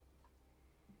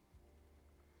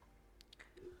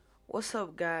What's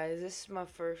up, guys? This is my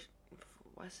first.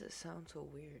 Why does it sound so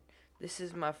weird? This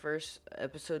is my first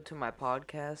episode to my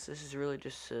podcast. This is really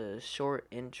just a short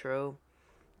intro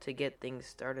to get things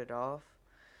started off.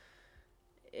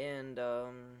 And,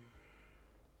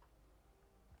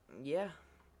 yeah,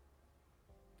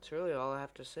 that's really all I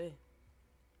have to say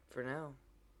for now.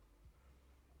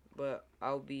 But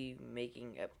I'll be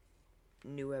making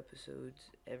new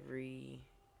episodes every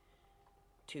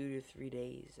 2 to 3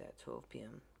 days at 12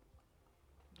 p.m.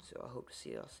 So I hope to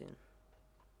see y'all soon.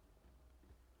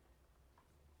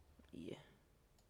 Yeah.